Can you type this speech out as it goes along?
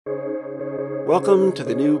Welcome to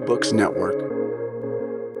the New Books Network.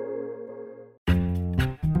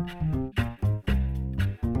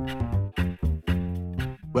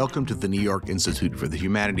 Welcome to the New York Institute for the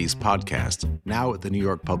Humanities podcast, now at the New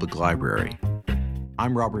York Public Library.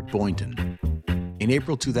 I'm Robert Boynton. In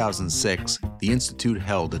April 2006, the Institute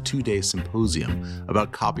held a two-day symposium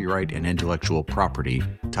about copyright and intellectual property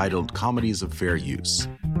titled Comedies of Fair Use.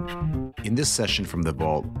 In this session from the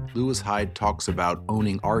Vault, Lewis Hyde talks about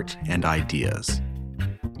owning art and ideas.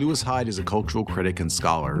 Lewis Hyde is a cultural critic and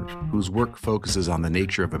scholar whose work focuses on the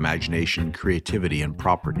nature of imagination, creativity, and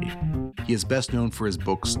property. He is best known for his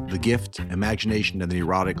books The Gift, Imagination and the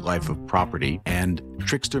Erotic Life of Property, and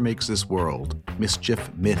Trickster Makes This World,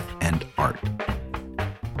 Mischief, Myth, and Art.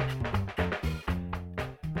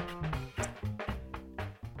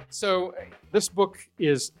 So this book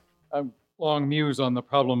is a long muse on the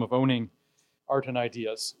problem of owning art and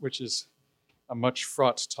ideas, which is a much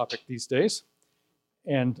fraught topic these days.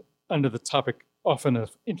 And under the topic often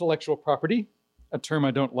of intellectual property, a term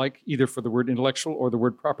I don't like either for the word intellectual or the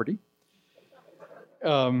word property.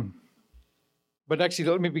 But actually,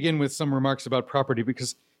 let me begin with some remarks about property,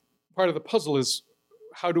 because part of the puzzle is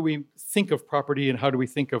how do we think of property and how do we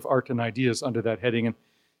think of art and ideas under that heading? And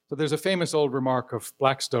so there's a famous old remark of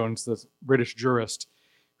Blackstone's, the British jurist,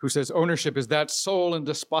 who says, "Ownership is that sole and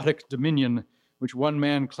despotic dominion which one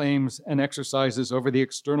man claims and exercises over the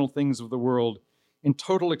external things of the world, in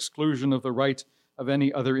total exclusion of the right of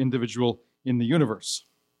any other individual in the universe."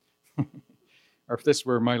 Or if this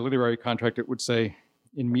were my literary contract, it would say,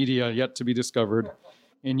 "In media yet to be discovered,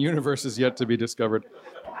 in universes yet to be discovered."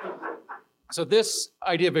 So this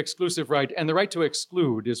idea of exclusive right and the right to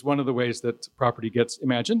exclude is one of the ways that property gets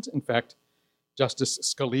imagined. In fact, Justice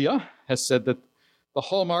Scalia has said that the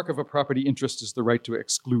hallmark of a property interest is the right to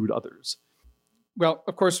exclude others. Well,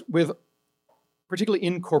 of course, with particularly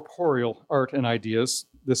incorporeal art and ideas,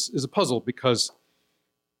 this is a puzzle because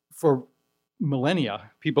for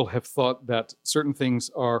millennia, people have thought that certain things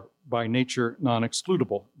are by nature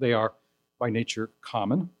non-excludable. They are by nature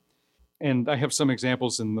common. And I have some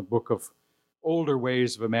examples in the book of older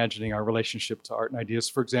ways of imagining our relationship to art and ideas.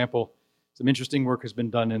 For example, some interesting work has been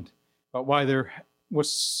done about why there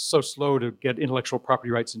was so slow to get intellectual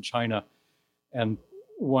property rights in China. And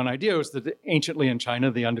one idea was that anciently in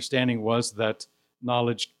China, the understanding was that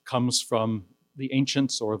knowledge comes from the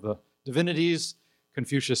ancients or the divinities.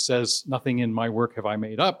 Confucius says, "Nothing in my work have I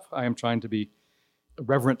made up. I am trying to be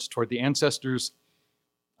reverent toward the ancestors."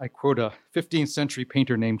 I quote a 15th century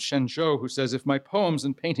painter named Shen Zhou, who says, "If my poems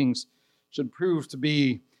and paintings should prove to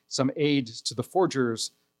be some aid to the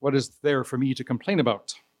forgers, what is there for me to complain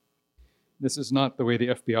about?" This is not the way the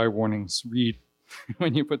FBI warnings read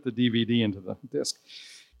when you put the DVD into the disc.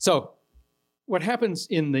 So what happens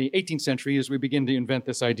in the 18th century is we begin to invent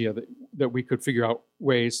this idea that we could figure out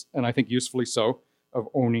ways, and I think usefully so, of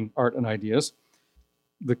owning art and ideas.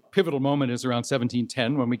 The pivotal moment is around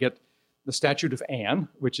 1710 when we get the Statute of Anne,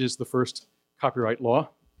 which is the first copyright law.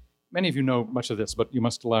 Many of you know much of this, but you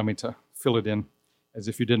must allow me to fill it in as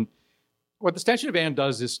if you didn't. What the Statute of Anne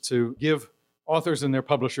does is to give authors and their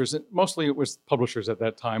publishers, and mostly it was publishers at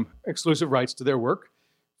that time, exclusive rights to their work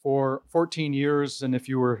for 14 years, and if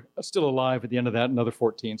you were still alive at the end of that, another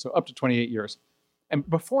 14, so up to 28 years. And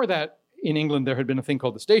before that, in England, there had been a thing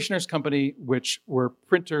called the Stationers' Company, which were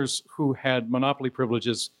printers who had monopoly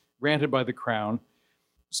privileges granted by the Crown.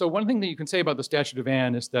 So one thing that you can say about the Statute of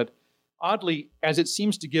Anne is that, oddly, as it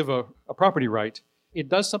seems to give a property right, it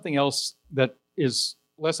does something else that is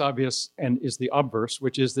less obvious and is the obverse,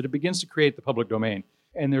 which is that it begins to create the public domain.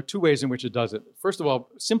 And there are two ways in which it does it. First of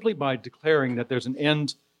all, simply by declaring that there's an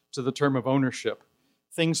end to the term of ownership,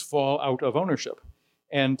 things fall out of ownership.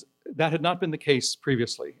 And that had not been the case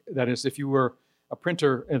previously. That is, if you were a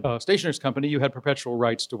printer in a stationer's company, you had perpetual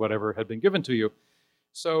rights to whatever had been given to you.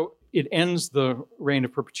 So it ends the reign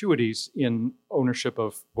of perpetuities in ownership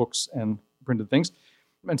of books and printed things.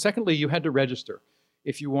 And secondly, you had to register.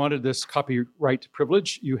 If you wanted this copyright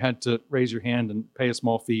privilege, you had to raise your hand and pay a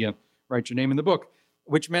small fee and write your name in the book,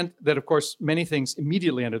 which meant that, of course, many things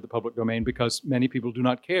immediately entered the public domain because many people do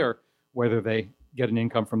not care whether they get an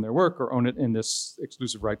income from their work or own it in this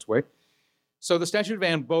exclusive rights way. So the Statute of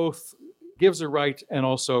Anne both gives a right and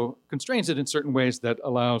also constrains it in certain ways that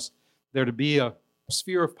allows there to be a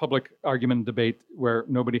sphere of public argument and debate where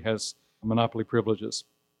nobody has monopoly privileges.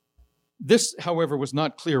 This, however, was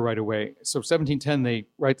not clear right away. So 1710, they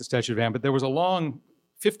write the Statute of Anne, but there was a long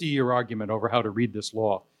 50-year argument over how to read this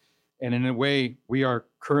law. And in a way, we are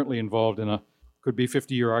currently involved in a could be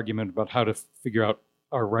 50-year argument about how to figure out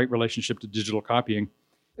our right relationship to digital copying.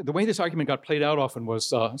 The way this argument got played out often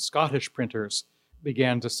was Scottish printers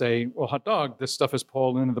began to say, well, hot dog, this stuff is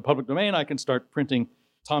pulled into the public domain. I can start printing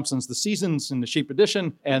Thompson's The Seasons in the cheap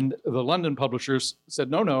edition. And the London publishers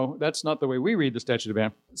said, no, that's not the way we read the statute of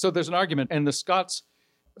Anne. So there's an argument. And the Scots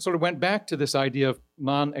sort of went back to this idea of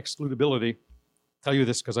non-excludability. I'll tell you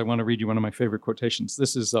this because I want to read you one of my favorite quotations.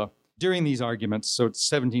 This is during these arguments, so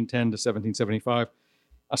it's 1710 to 1775,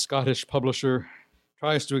 a Scottish publisher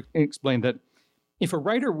tries to explain that if a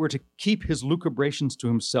writer were to keep his lucubrations to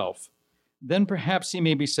himself, then perhaps he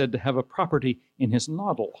may be said to have a property in his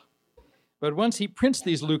noddle. But once he prints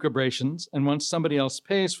these lucubrations, and once somebody else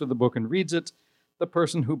pays for the book and reads it, the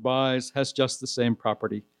person who buys has just the same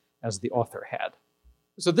property as the author had.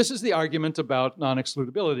 So this is the argument about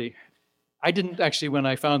non-excludability. I didn't actually, when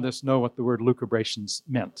I found this, know what the word lucubrations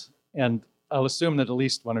meant. And I'll assume that at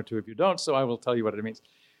least one or two of you don't, so I will tell you what it means.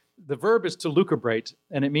 The verb is to lucubrate,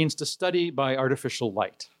 and it means to study by artificial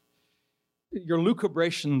light. Your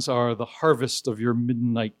lucubrations are the harvest of your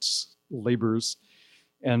midnight labors.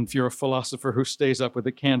 And if you're a philosopher who stays up with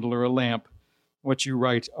a candle or a lamp, what you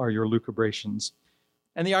write are your lucubrations.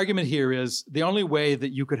 And the argument here is the only way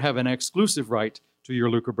that you could have an exclusive right to your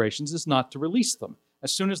lucubrations is not to release them.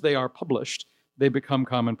 As soon as they are published, they become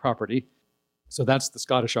common property. So that's the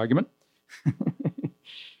Scottish argument.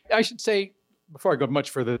 I should say, before I go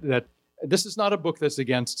much further, that this is not a book that's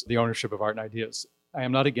against the ownership of art and ideas. I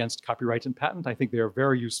am not against copyright and patent. I think they are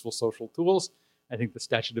very useful social tools. I think the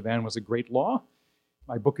Statute of Anne was a great law.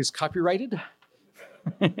 My book is copyrighted.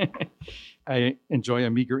 I enjoy a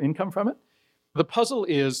meager income from it. The puzzle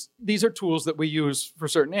is, these are tools that we use for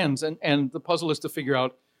certain ends, and the puzzle is to figure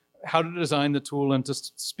out how to design the tool and to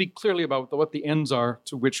speak clearly about what the ends are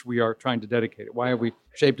to which we are trying to dedicate it. Why have we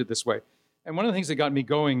shaped it this way? And one of the things that got me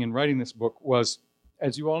going in writing this book was,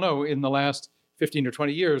 as you all know, in the last 15 or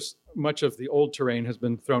 20 years, much of the old terrain has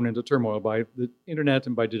been thrown into turmoil by the internet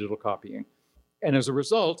and by digital copying. And as a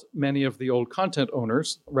result, many of the old content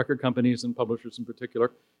owners, record companies and publishers in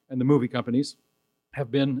particular, and the movie companies, have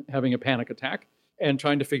been having a panic attack and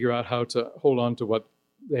trying to figure out how to hold on to what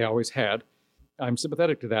they always had. I'm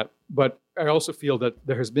sympathetic to that, but I also feel that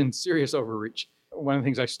there has been serious overreach. One of the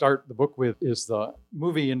things I start the book with is the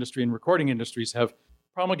movie industry and recording industries have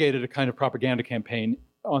promulgated a kind of propaganda campaign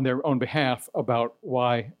on their own behalf about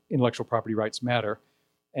why intellectual property rights matter.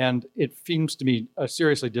 And it seems to me a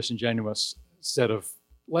seriously disingenuous set of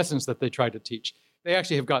lessons that they tried to teach. They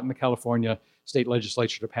actually have gotten the California state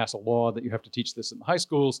legislature to pass a law that you have to teach this in the high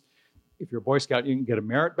schools. If you're a Boy Scout, you can get a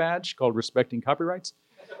merit badge called Respecting Copyrights.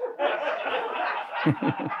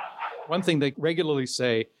 One thing they regularly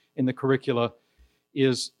say in the curricula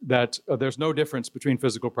is that there's no difference between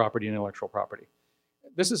physical property and intellectual property.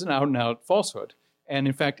 This is an out-and-out falsehood. And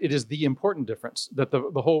in fact, it is the important difference, that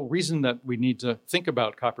the whole reason that we need to think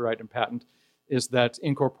about copyright and patent is that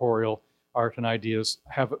incorporeal art and ideas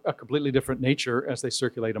have a completely different nature as they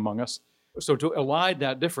circulate among us. So to elide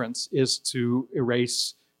that difference is to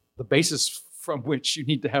erase the basis from which you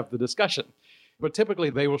need to have the discussion. But typically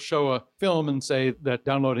they will show a film and say that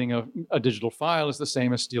downloading a digital file is the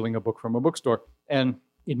same as stealing a book from a bookstore. And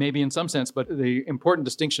it may be in some sense, but the important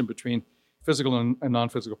distinction between physical and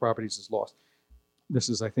non-physical properties is lost. This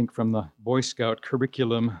is, I think, from the Boy Scout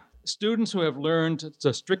curriculum. Students who have learned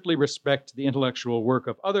to strictly respect the intellectual work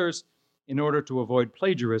of others in order to avoid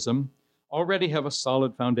plagiarism already have a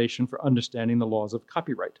solid foundation for understanding the laws of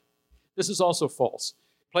copyright. This is also false.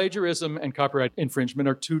 Plagiarism and copyright infringement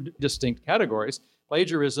are two distinct categories.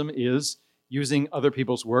 Plagiarism is using other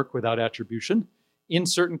people's work without attribution in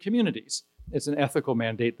certain communities. It's an ethical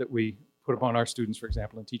mandate that we put upon our students, for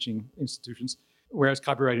example, in teaching institutions, whereas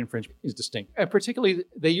copyright infringement is distinct. And particularly,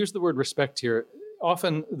 they use the word respect here.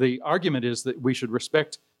 Often the argument is that we should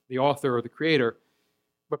respect the author or the creator.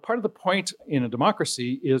 But part of the point in a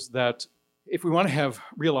democracy is that if we want to have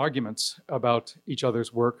real arguments about each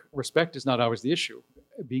other's work, respect is not always the issue.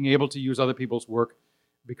 Being able to use other people's work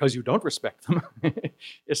because you don't respect them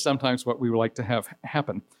is sometimes what we would like to have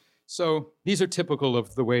happen. So these are typical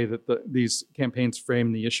of the way that these campaigns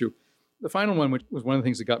frame the issue. The final one, which was one of the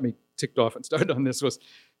things that got me ticked off and started on this, was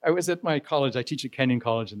I was at my college. I teach at Kenyon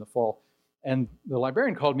College in the fall. And the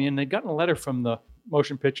librarian called me, and they'd gotten a letter from the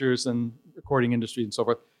motion pictures and recording industry and so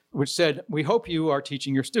forth, which said, we hope you are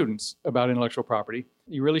teaching your students about intellectual property.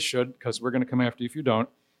 You really should, because we're going to come after you if you don't.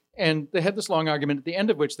 And they had this long argument, at the end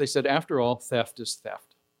of which they said, after all, theft is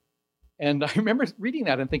theft. And I remember reading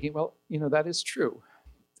that and thinking, well, that is true.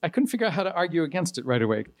 I couldn't figure out how to argue against it right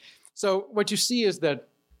away. So what you see is that,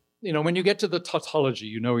 when you get to the tautology,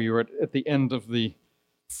 you're at the end of the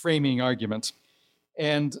framing argument.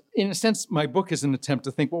 And in a sense, my book is an attempt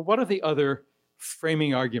to think, well, what are the other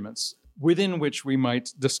framing arguments within which we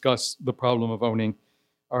might discuss the problem of owning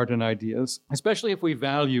art and ideas, especially if we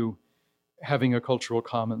value having a cultural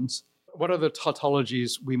commons. What are the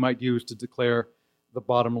tautologies we might use to declare the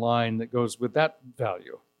bottom line that goes with that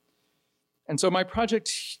value? And so my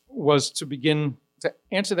project was to begin to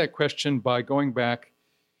answer that question by going back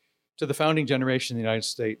to the founding generation in the United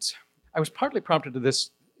States. I was partly prompted to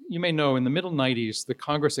this. You may know, in the middle 90s, the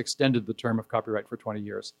Congress extended the term of copyright for 20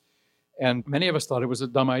 years. And many of us thought it was a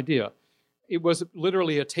dumb idea. It was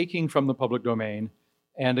literally a taking from the public domain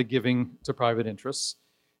and a giving to private interests.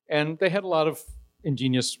 And they had a lot of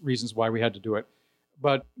ingenious reasons why we had to do it.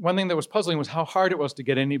 But one thing that was puzzling was how hard it was to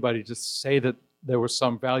get anybody to say that there was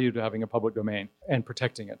some value to having a public domain and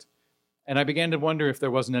protecting it. And I began to wonder if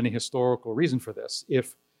there wasn't any historical reason for this.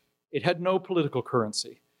 If it had no political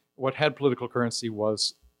currency. What had political currency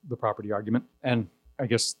was the property argument. And I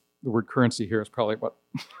guess the word currency here is probably what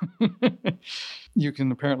you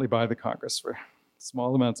can apparently buy the Congress for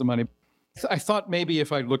small amounts of money. I thought maybe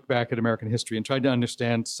if I looked back at American history and tried to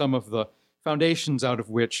understand some of the foundations out of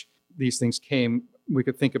which these things came, we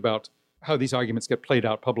could think about how these arguments get played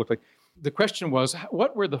out publicly. The question was,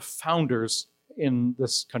 what were the founders in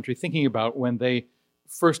this country thinking about when they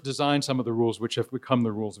first designed some of the rules which have become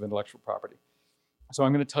the rules of intellectual property? So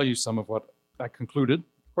I'm going to tell you some of what I concluded.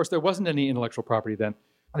 Of course, there wasn't any intellectual property then.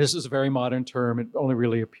 This is a very modern term. It only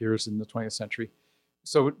really appears in the 20th century.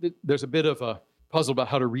 So there's a bit of a puzzle about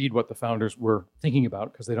how to read what the founders were thinking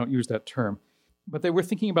about, because they don't use that term. But they were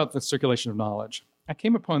thinking about the circulation of knowledge. I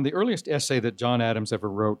came upon the earliest essay that John Adams ever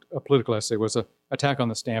wrote, a political essay, was an attack on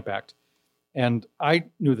the Stamp Act. And I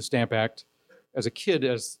knew the Stamp Act as a kid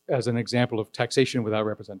as an example of taxation without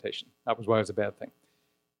representation. That was why it was a bad thing.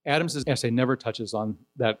 Adams's essay never touches on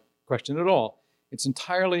that question at all. It's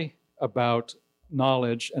entirely about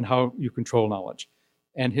knowledge and how you control knowledge.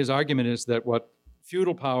 And his argument is that what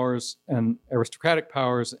feudal powers and aristocratic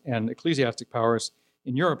powers and ecclesiastic powers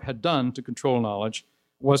in Europe had done to control knowledge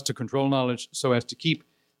was to control knowledge so as to keep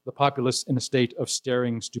the populace in a state of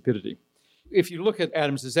staring stupidity. If you look at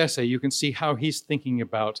Adams's essay, you can see how he's thinking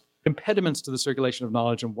about impediments to the circulation of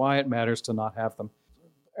knowledge and why it matters to not have them.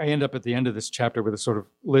 I end up at the end of this chapter with a sort of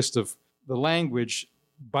list of the language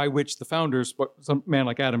by which the founders, some man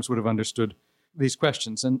like Adams, would have understood these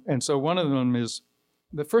questions. And so one of them is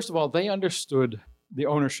that, first of all, they understood the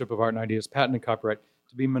ownership of art and ideas, patent and copyright,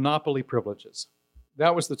 to be monopoly privileges.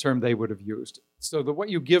 That was the term they would have used. So that what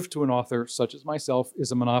you give to an author, such as myself,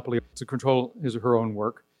 is a monopoly to control his or her own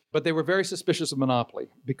work. But they were very suspicious of monopoly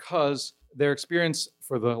because their experience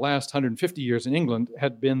for the last 150 years in England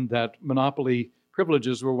had been that monopoly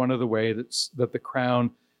privileges were one of the ways that the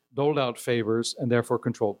crown doled out favors and therefore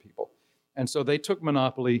controlled people. And so they took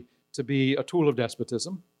monopoly to be a tool of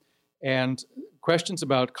despotism. And questions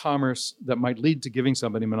about commerce that might lead to giving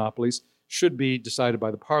somebody monopolies should be decided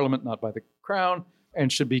by the parliament, not by the crown,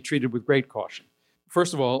 and should be treated with great caution.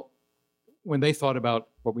 First of all, when they thought about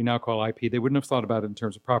what we now call IP, they wouldn't have thought about it in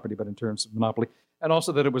terms of property, but in terms of monopoly, and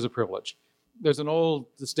also that it was a privilege. There's an old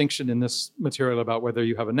distinction in this material about whether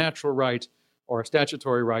you have a natural right or a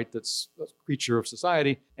statutory right that's a creature of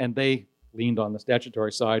society, and they leaned on the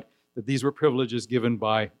statutory side, that these were privileges given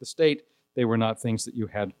by the state. They were not things that you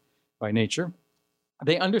had by nature.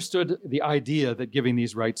 They understood the idea that giving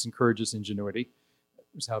these rights encourages ingenuity,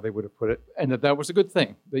 is how they would have put it, and that was a good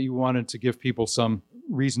thing, that you wanted to give people some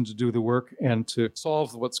reason to do the work and to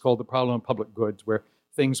solve what's called the problem of public goods, where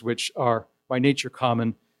things which are by nature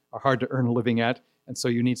common are hard to earn a living at, and so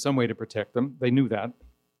you need some way to protect them. They knew that.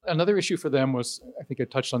 Another issue for them was, I think I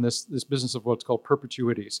touched on this business of what's called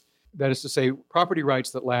perpetuities. That is to say, property rights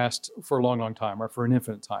that last for a long, long time or for an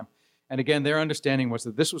infinite time. And again, their understanding was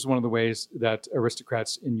that this was one of the ways that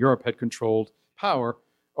aristocrats in Europe had controlled power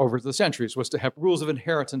over the centuries, was to have rules of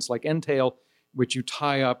inheritance like entail, which you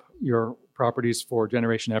tie up your properties for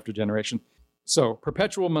generation after generation. So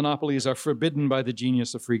perpetual monopolies are forbidden by the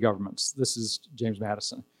genius of free governments. This is James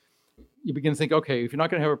Madison. You begin to think, okay, if you're not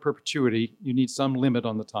going to have a perpetuity, you need some limit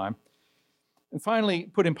on the time. And finally,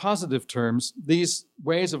 put in positive terms, these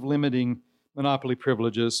ways of limiting monopoly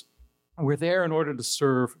privileges were there in order to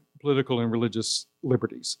serve political and religious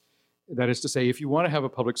liberties. That is to say, if you want to have a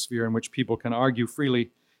public sphere in which people can argue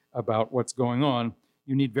freely about what's going on,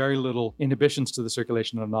 you need very little inhibitions to the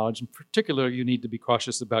circulation of knowledge. In particular, you need to be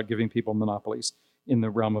cautious about giving people monopolies in the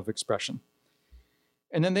realm of expression.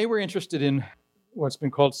 And then they were interested in what's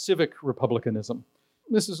been called civic republicanism.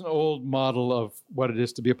 This is an old model of what it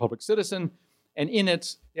is to be a public citizen. And in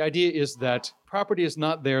it, the idea is that property is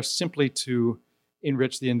not there simply to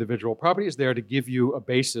enrich the individual. Property is there to give you a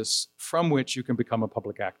basis from which you can become a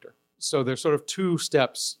public actor. So there's sort of two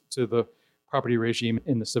steps to the property regime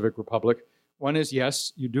in the civic republic. One is,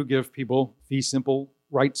 yes, you do give people fee simple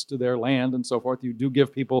rights to their land and so forth. You do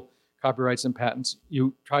give people copyrights and patents.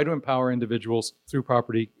 You try to empower individuals through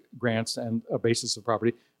property grants and a basis of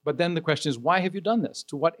property. But then the question is, why have you done this?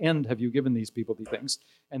 To what end have you given these people these things?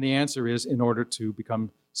 And the answer is in order to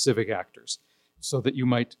become civic actors, so that you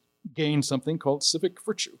might gain something called civic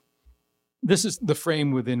virtue. This is the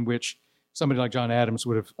frame within which somebody like John Adams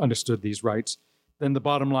would have understood these rights. Then the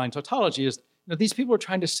bottom line tautology is, these people are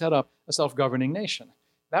trying to set up a self-governing nation.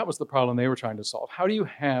 That was the problem they were trying to solve. How do you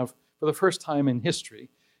have, for the first time in history,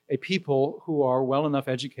 a people who are well enough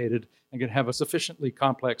educated and can have a sufficiently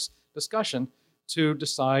complex discussion to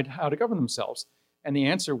decide how to govern themselves? And the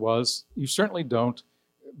answer was, you certainly don't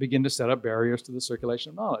begin to set up barriers to the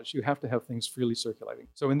circulation of knowledge. You have to have things freely circulating.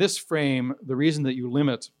 So in this frame, the reason that you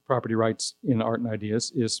limit property rights in art and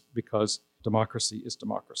ideas is because democracy is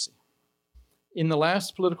democracy. In the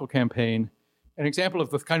last political campaign, an example of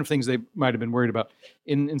the kind of things they might have been worried about,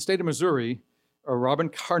 in the state of Missouri, Robin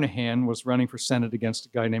Carnahan was running for Senate against a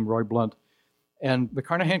guy named Roy Blunt. And the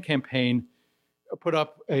Carnahan campaign put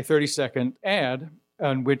up a 30-second ad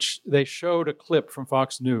on which they showed a clip from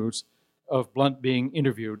Fox News of Blunt being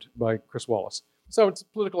interviewed by Chris Wallace. So it's a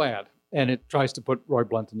political ad, and it tries to put Roy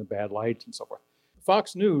Blunt in a bad light and so forth.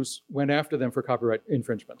 Fox News went after them for copyright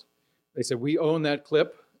infringement. They said, we own that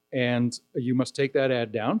clip, and you must take that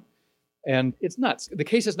ad down. And it's nuts. The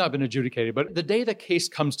case has not been adjudicated, but the day the case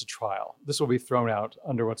comes to trial, this will be thrown out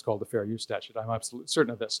under what's called the Fair Use Statute. I'm absolutely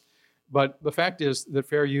certain of this. But the fact is that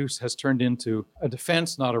fair use has turned into a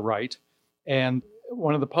defense, not a right. And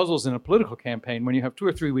one of the puzzles in a political campaign, when you have 2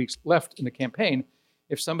 or 3 weeks left in the campaign,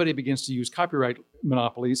 if somebody begins to use copyright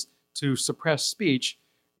monopolies to suppress speech,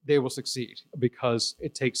 they will succeed because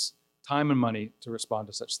it takes time and money to respond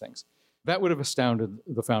to such things. That would have astounded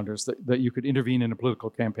the founders, that you could intervene in a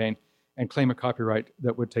political campaign and claim a copyright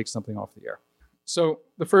that would take something off the air. So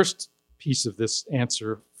the first piece of this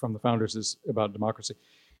answer from the founders is about democracy.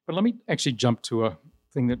 But let me actually jump to a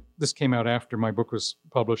thing that this came out after my book was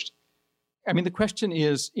published. I mean, the question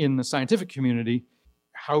is, in the scientific community,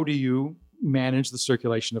 how do you manage the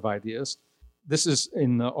circulation of ideas? This is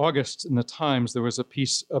in August in the Times, there was a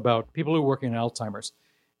piece about people who are working on Alzheimer's.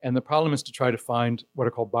 And the problem is to try to find what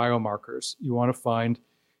are called biomarkers. You want to find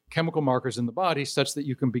chemical markers in the body such that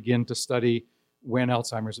you can begin to study when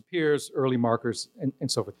Alzheimer's appears, early markers,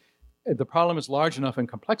 and so forth. The problem is large enough and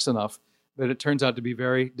complex enough that it turns out to be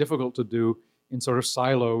very difficult to do in sort of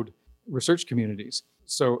siloed research communities.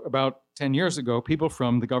 So about 10 years ago, people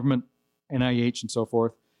from the government, NIH and so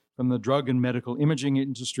forth, from the drug and medical imaging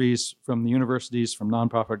industries, from the universities, from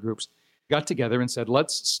nonprofit groups, got together and said,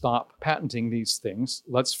 let's stop patenting these things.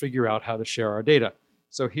 Let's figure out how to share our data.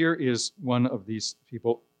 So here is one of these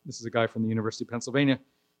people. This is a guy from the University of Pennsylvania.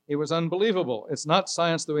 It was unbelievable. It's not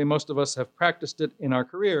science the way most of us have practiced it in our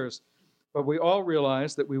careers, but we all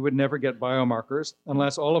realized that we would never get biomarkers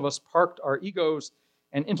unless all of us parked our egos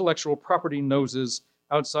and intellectual property noses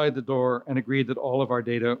outside the door and agreed that all of our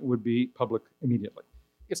data would be public immediately.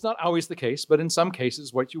 It's not always the case, but in some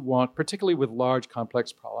cases, what you want, particularly with large,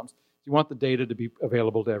 complex problems, you want the data to be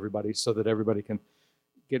available to everybody so that everybody can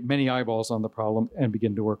get many eyeballs on the problem and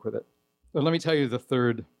begin to work with it. But let me tell you the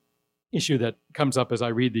third issue that comes up as I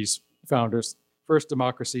read these founders. First,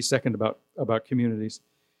 democracy. Second, about communities.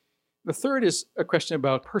 The third is a question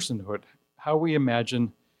about personhood, how we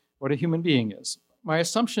imagine what a human being is. My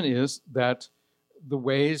assumption is that the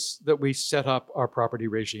ways that we set up our property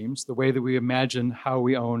regimes, the way that we imagine how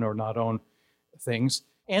we own or not own things,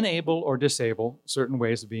 enable or disable certain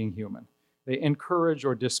ways of being human. They encourage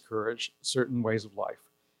or discourage certain ways of life.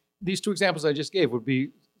 These two examples I just gave would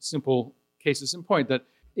be simple cases in point that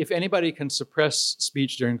if anybody can suppress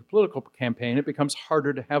speech during a political campaign, it becomes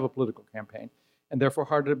harder to have a political campaign and therefore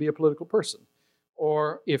harder to be a political person.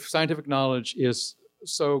 Or if scientific knowledge is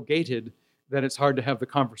so gated that it's hard to have the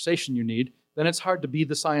conversation you need, then it's hard to be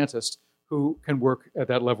the scientist who can work at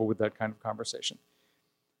that level with that kind of conversation.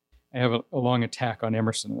 I have a long attack on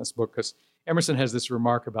Emerson in this book because Emerson has this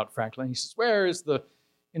remark about Franklin. He says, where is the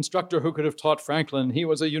instructor who could have taught Franklin? He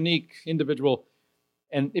was a unique individual.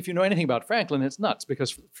 And if you know anything about Franklin, it's nuts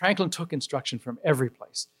because Franklin took instruction from every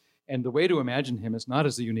place. And the way to imagine him is not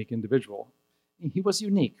as a unique individual. He was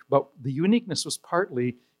unique, but the uniqueness was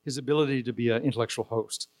partly his ability to be an intellectual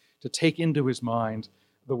host, to take into his mind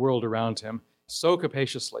the world around him so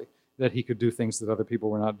capaciously that he could do things that other people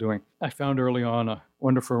were not doing. I found early on a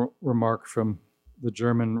wonderful remark from the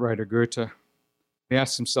German writer Goethe. He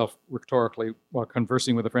asked himself rhetorically while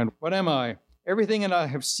conversing with a friend, what am I? Everything that I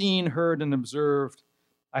have seen, heard, and observed,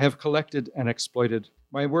 I have collected and exploited.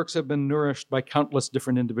 My works have been nourished by countless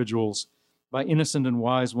different individuals. by innocent and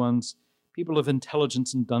wise ones, people of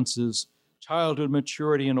intelligence and dunces, childhood,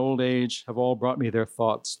 maturity, and old age have all brought me their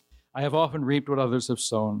thoughts. I have often reaped what others have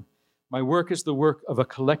sown. My work is the work of a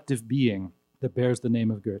collective being that bears the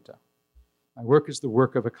name of Goethe. My work is the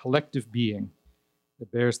work of a collective being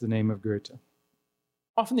that bears the name of Goethe.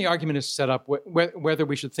 Often the argument is set up whether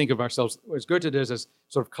we should think of ourselves, as Goethe does, as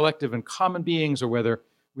sort of collective and common beings, or whether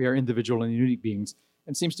we are individual and unique beings.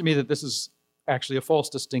 And it seems to me that this is actually a false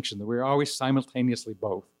distinction, that we're always simultaneously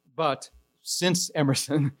both. But since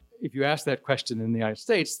Emerson, if you ask that question in the United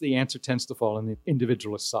States, the answer tends to fall on the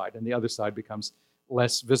individualist side, and the other side becomes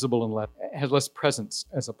less visible and has less presence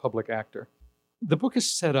as a public actor. The book is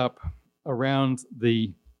set up around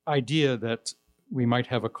the idea that we might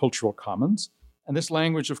have a cultural commons, and this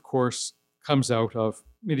language, of course, comes out of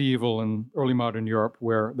medieval and early modern Europe,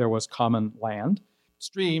 where there was common land,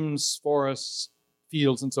 streams, forests,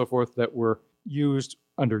 fields, and so forth that were used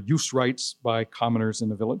under use rights by commoners in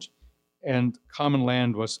the village. And common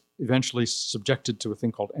land was eventually subjected to a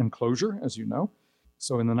thing called enclosure, as you know.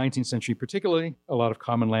 So in the 19th century particularly, a lot of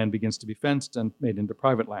common land begins to be fenced and made into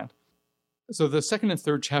private land. So the second and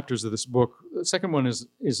third chapters of this book, the second one is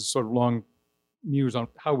a sort of long muse on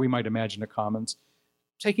how we might imagine a commons,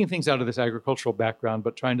 taking things out of this agricultural background,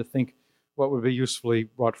 but trying to think what would be usefully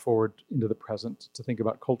brought forward into the present to think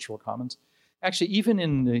about cultural commons. Actually, even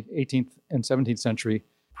in the 18th and 17th century,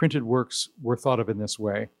 printed works were thought of in this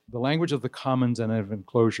way. The language of the commons and of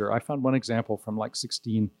enclosure. I found one example from like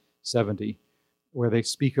 1670 where they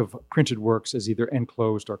speak of printed works as either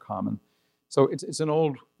enclosed or common. So it's an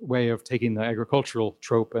old way of taking the agricultural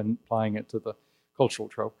trope and applying it to the cultural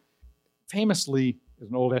trope. Famously, there's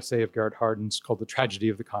an old essay of Garrett Hardin's called The Tragedy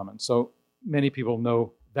of the Commons. So many people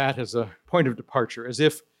know that as a point of departure, as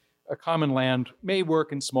if a common land may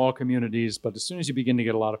work in small communities, but as soon as you begin to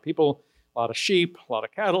get a lot of people, a lot of sheep, a lot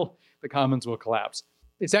of cattle, the commons will collapse.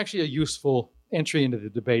 It's actually a useful entry into the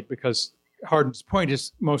debate because Hardin's point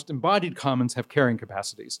is most embodied commons have carrying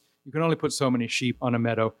capacities. You can only put so many sheep on a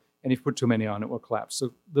meadow, and if you put too many on, it will collapse.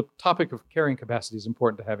 So the topic of carrying capacity is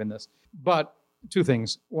important to have in this. But two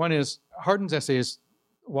things. One is Hardin's essay is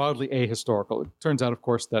wildly ahistorical. It turns out, of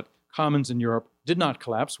course, that commons in Europe did not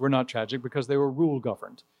collapse, were not tragic, because they were rule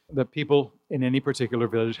governed. The people in any particular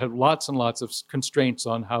village had lots and lots of constraints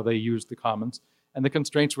on how they used the commons, and the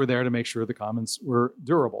constraints were there to make sure the commons were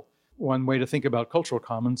durable. One way to think about cultural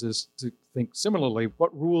commons is to think similarly,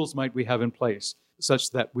 what rules might we have in place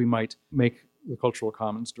such that we might make the cultural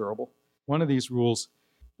commons durable? One of these rules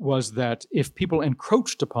was that if people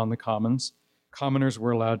encroached upon the commons, commoners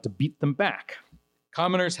were allowed to beat them back.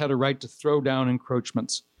 Commoners had a right to throw down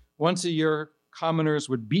encroachments. Once a year, commoners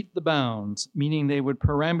would beat the bounds, meaning they would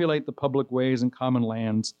perambulate the public ways and common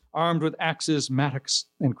lands, armed with axes, mattocks,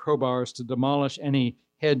 and crowbars to demolish any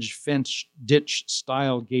hedge, fence, ditch,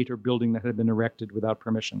 stile, gate, or building that had been erected without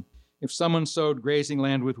permission. If someone sowed grazing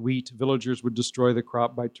land with wheat, villagers would destroy the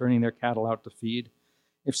crop by turning their cattle out to feed.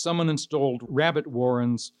 If someone installed rabbit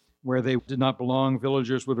warrens where they did not belong,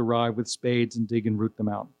 villagers would arrive with spades and dig and root them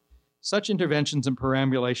out. Such interventions and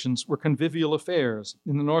perambulations were convivial affairs.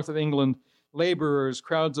 In the north of England, laborers,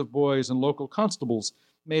 crowds of boys, and local constables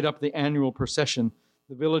made up the annual procession,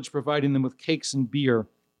 the village providing them with cakes and beer.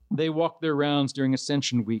 They walked their rounds during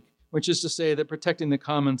Ascension Week, which is to say that protecting the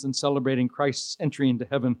commons and celebrating Christ's entry into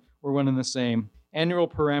heaven were one and the same. Annual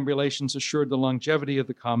perambulations assured the longevity of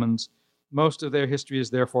the commons. Most of their history is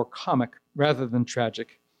therefore comic rather than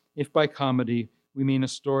tragic, if by comedy we mean a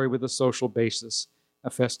story with a social basis, a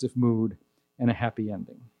festive mood, and a happy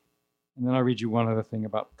ending. And then I'll read you one other thing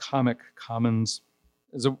about comic commons.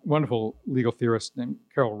 There's a wonderful legal theorist named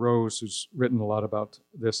Carol Rose who's written a lot about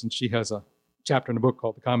this, and she has a chapter in a book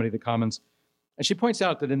called The Comedy of the Commons. And she points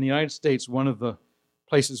out that in the United States, one of the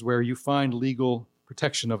places where you find legal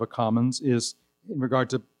protection of a commons is in regard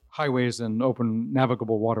to highways and open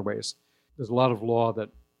navigable waterways. There's a lot of law that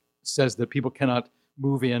says that people cannot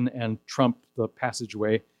move in and trump the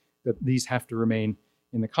passageway, that these have to remain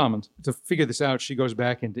in the commons. To figure this out, she goes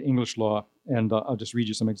back into English law, and I'll just read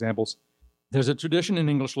you some examples. There's a tradition in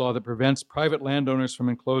English law that prevents private landowners from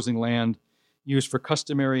enclosing land used for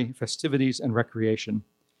customary festivities and recreation.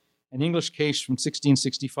 An English case from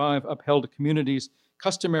 1665 upheld a community's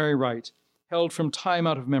customary right, held from time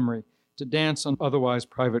out of memory, to dance on otherwise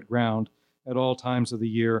private ground at all times of the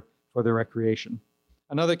year for their recreation.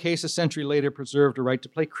 Another case a century later preserved a right to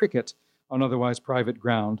play cricket on otherwise private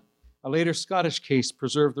ground. A later Scottish case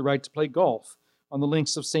preserved the right to play golf on the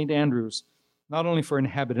links of St. Andrews, not only for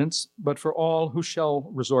inhabitants, but for all who shall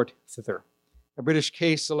resort thither. A British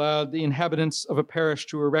case allowed the inhabitants of a parish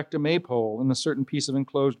to erect a maypole in a certain piece of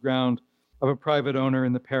enclosed ground of a private owner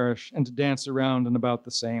in the parish and to dance around and about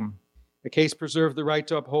the same. A case preserved the right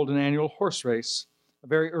to uphold an annual horse race. A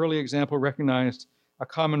very early example recognized a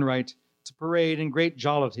common right to parade in great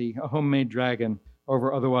jollity a homemade dragon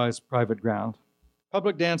over otherwise private ground.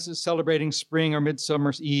 Public dances celebrating spring or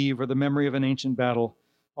midsummer's eve or the memory of an ancient battle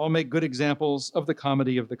all make good examples of the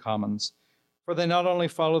comedy of the commons, for they not only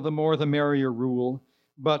follow the more the merrier rule,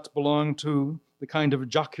 but belong to the kind of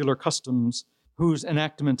jocular customs whose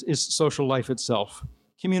enactment is social life itself.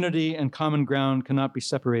 Community and common ground cannot be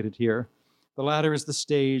separated here. The latter is the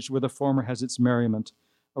stage where the former has its merriment,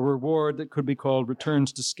 a reward that could be called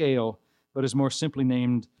returns to scale, but is more simply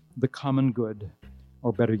named the common good,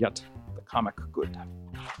 or better yet, the comic good.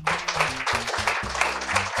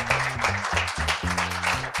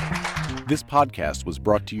 This podcast was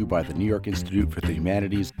brought to you by the New York Institute for the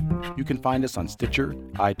Humanities. You can find us on Stitcher,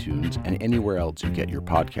 iTunes, and anywhere else you get your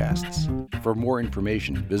podcasts. For more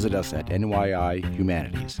information, visit us at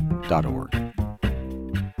nyihumanities.org.